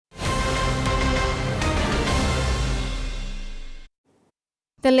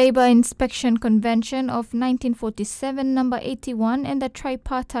The Labour Inspection Convention of 1947, number 81, and the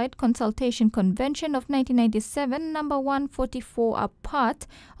Tripartite Consultation Convention of 1997, number 144, are part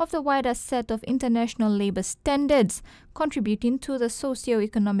of the wider set of international labour standards, contributing to the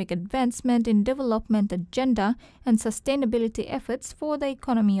socio-economic advancement in development agenda and sustainability efforts for the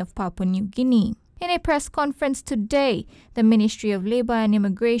economy of Papua New Guinea. In a press conference today, the Ministry of Labour and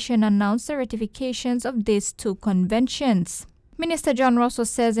Immigration announced the ratifications of these two conventions. Minister John Rosso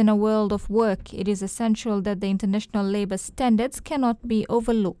says in a world of work, it is essential that the international labour standards cannot be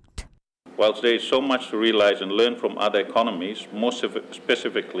overlooked. Whilst there is so much to realise and learn from other economies, more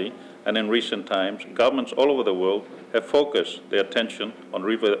specifically, and in recent times, governments all over the world have focused their attention on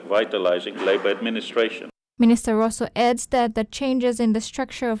revitalising labour administration. Minister Rosso adds that the changes in the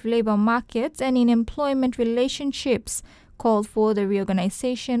structure of labour markets and in employment relationships call for the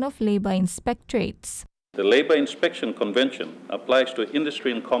reorganisation of labour inspectorates. The Labour Inspection Convention applies to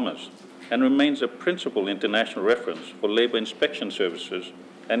industry and commerce and remains a principal international reference for labour inspection services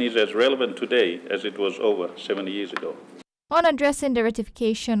and is as relevant today as it was over 70 years ago. On addressing the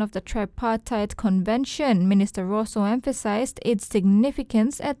ratification of the Tripartite Convention, Minister Rosso emphasised its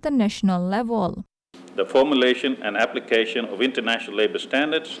significance at the national level. The formulation and application of international labour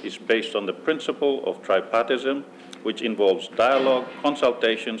standards is based on the principle of tripartism, which involves dialogue,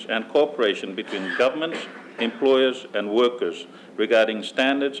 consultations and cooperation between governments, employers and workers regarding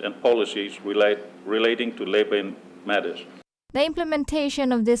standards and policies relating to labour matters. The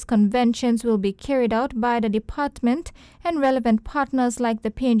implementation of these conventions will be carried out by the department and relevant partners like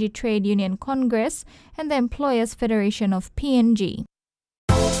the PNG Trade Union Congress and the Employers Federation of PNG.